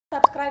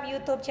subscribe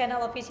YouTube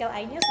channel official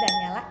iNews dan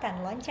nyalakan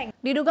lonceng.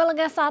 Diduga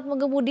lengah saat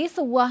mengemudi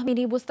sebuah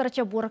minibus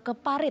tercebur ke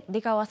Parit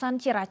di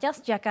kawasan Ciracas,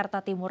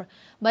 Jakarta Timur.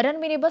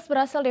 Badan minibus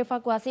berhasil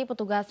dievakuasi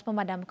petugas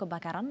pemadam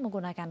kebakaran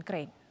menggunakan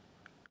krain.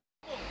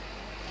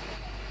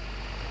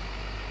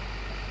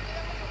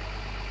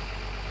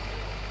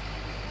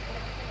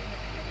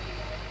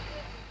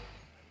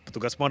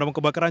 Petugas pemadam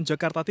kebakaran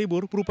Jakarta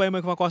Timur berupaya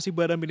mengevakuasi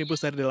badan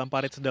minibus dari dalam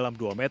parit sedalam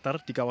 2 meter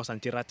di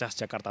kawasan Ciracas,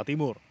 Jakarta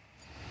Timur.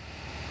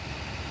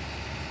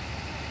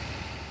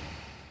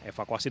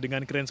 Evakuasi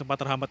dengan kren sempat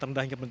terhambat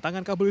rendahnya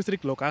bentangan kabel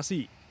listrik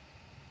lokasi.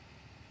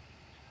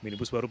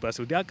 Minibus baru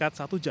berhasil diangkat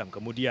 1 jam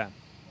kemudian.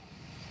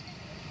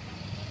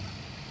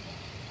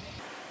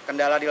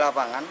 Kendala di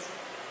lapangan,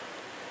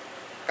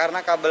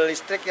 karena kabel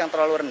listrik yang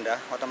terlalu rendah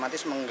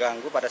otomatis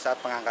mengganggu pada saat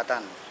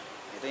pengangkatan.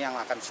 Itu yang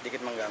akan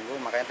sedikit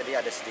mengganggu, makanya tadi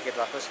ada sedikit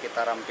waktu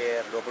sekitar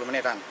hampir 20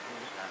 menitan.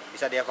 Nah,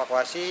 bisa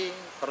dievakuasi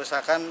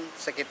kerusakan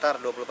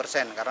sekitar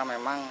 20% karena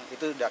memang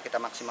itu sudah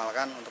kita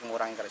maksimalkan untuk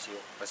mengurangi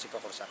resiko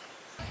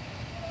kerusakan.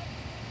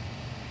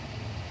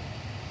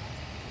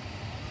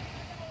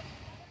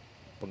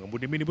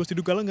 Pengemudi minibus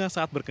diduga lengah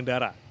saat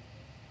berkendara.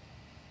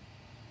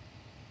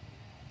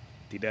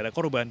 Tidak ada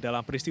korban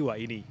dalam peristiwa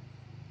ini.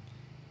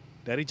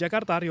 Dari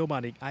Jakarta, Rio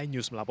Manik,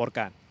 iNews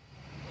melaporkan.